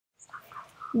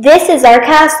This is our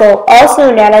castle, also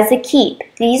known as a keep.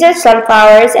 These are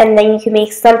sunflowers, and then you can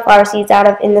make sunflower seeds out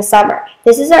of in the summer.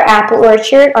 This is our apple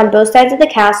orchard on both sides of the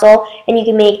castle, and you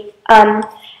can make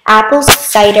apple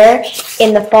cider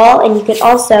in the fall, and you can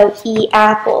also eat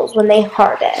apples when they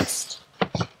harvest.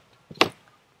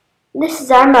 This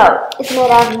is our moat. It's made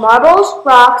out of marbles,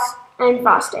 rocks, and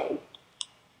frosting.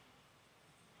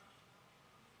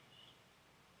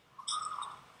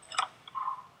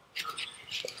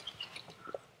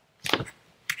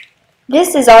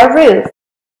 This is our roof.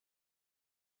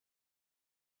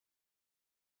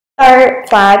 Our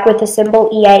flag with the symbol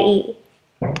EIE.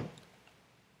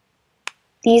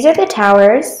 These are the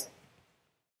towers.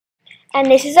 And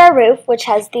this is our roof, which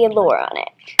has the allure on it.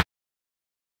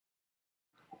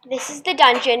 This is the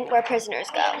dungeon where prisoners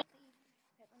go.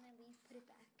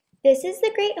 This is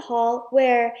the Great Hall,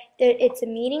 where it's a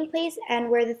meeting place and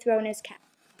where the throne is kept.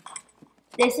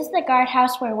 This is the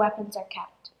guardhouse where weapons are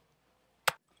kept.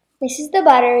 This is the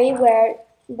buttery where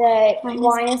the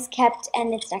wine is kept,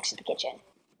 and it's next to the kitchen.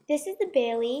 This is the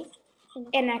bailey,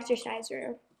 an exercise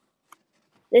room.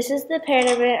 This is the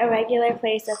parliament, a regular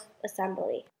place of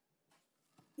assembly.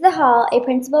 The hall, a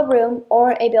principal room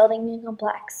or a building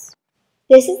complex.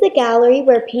 This is the gallery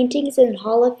where paintings and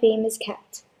Hall of Fame is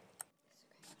kept.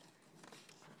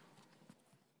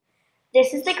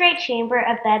 This is the great chamber,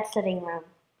 a bed sitting room.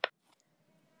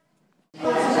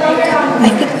 I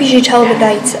think we should tell the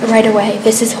knights right away.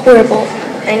 This is horrible.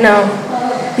 I know.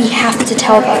 We have to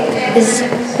tell them. This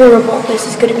is horrible. This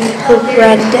is going to be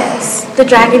horrendous. The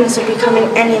dragons will be coming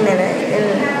any minute,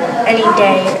 and any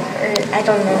day. I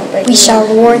don't know. But we shall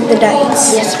warn the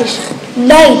knights. Yes, we should.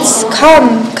 Knights,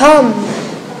 come, come.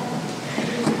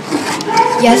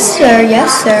 Yes, sir,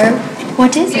 yes, sir.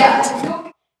 What is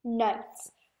it?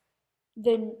 Knights,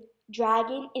 the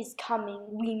dragon is coming.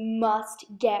 We must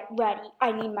get ready.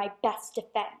 I need my best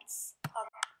defense.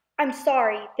 I'm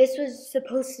sorry, this was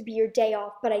supposed to be your day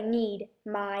off, but I need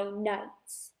my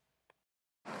knights.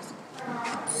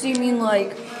 So you mean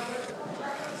like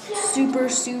super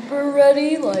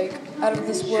ready? Like out of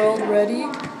this world ready?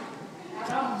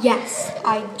 Yes,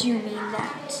 I do mean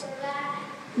that.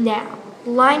 Now,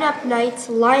 line up, knights,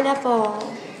 line up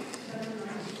all.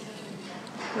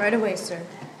 Right away, sir.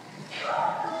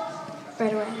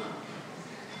 Right away.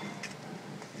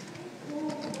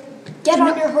 Get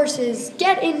on your horses,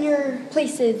 get in your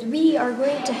places. We are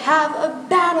going to have a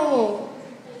battle.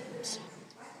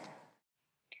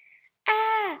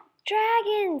 Ah,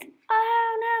 dragons!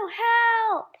 Oh no,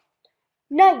 help!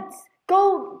 Knights,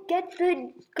 go get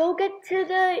to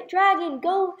the dragon.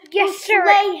 Go, Yes, sir.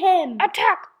 slay him.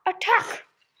 Attack! Attack!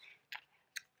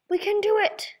 We can do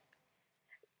it.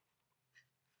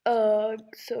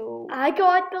 So I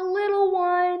got the little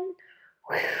one.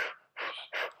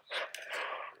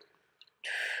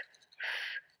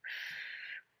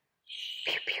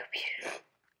 Pew, pew, pew.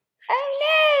 Oh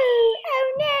no! Oh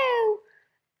no!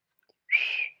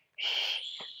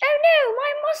 Oh no!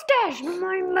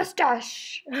 My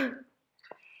mustache!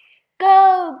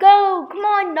 Go, go, come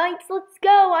on, knights, let's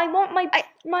go. I want my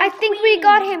I think we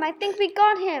got him. I think we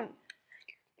got him.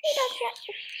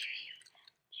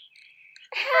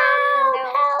 Help!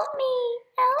 Help me!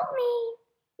 Help me!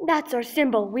 That's our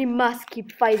symbol. We must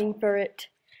keep fighting for it.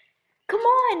 Come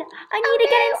on, I need to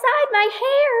get inside. My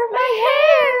hair, my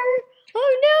hair.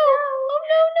 Oh no! Oh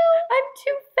no, no! I'm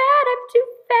too fat. I'm too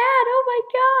fat. Oh my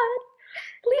God!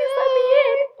 Please let me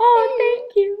in. Oh, thank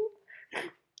you.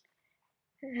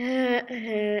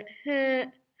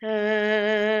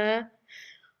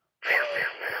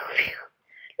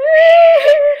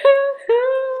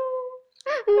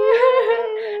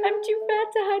 I'm too fat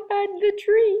to hide behind the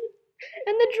tree.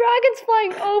 And the dragon's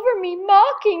flying over me,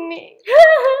 mocking me.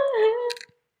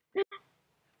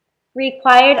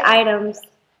 Required items: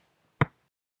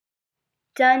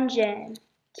 dungeon,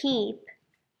 keep,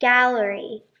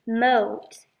 gallery,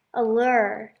 moat,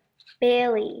 allure,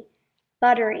 bailey,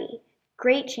 buttery,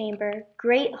 great chamber,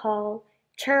 great hall,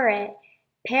 turret,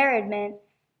 parliament,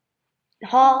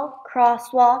 hall,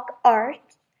 crosswalk, art,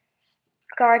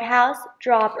 guardhouse,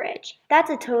 drawbridge. That's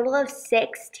a total of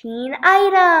 16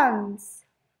 items.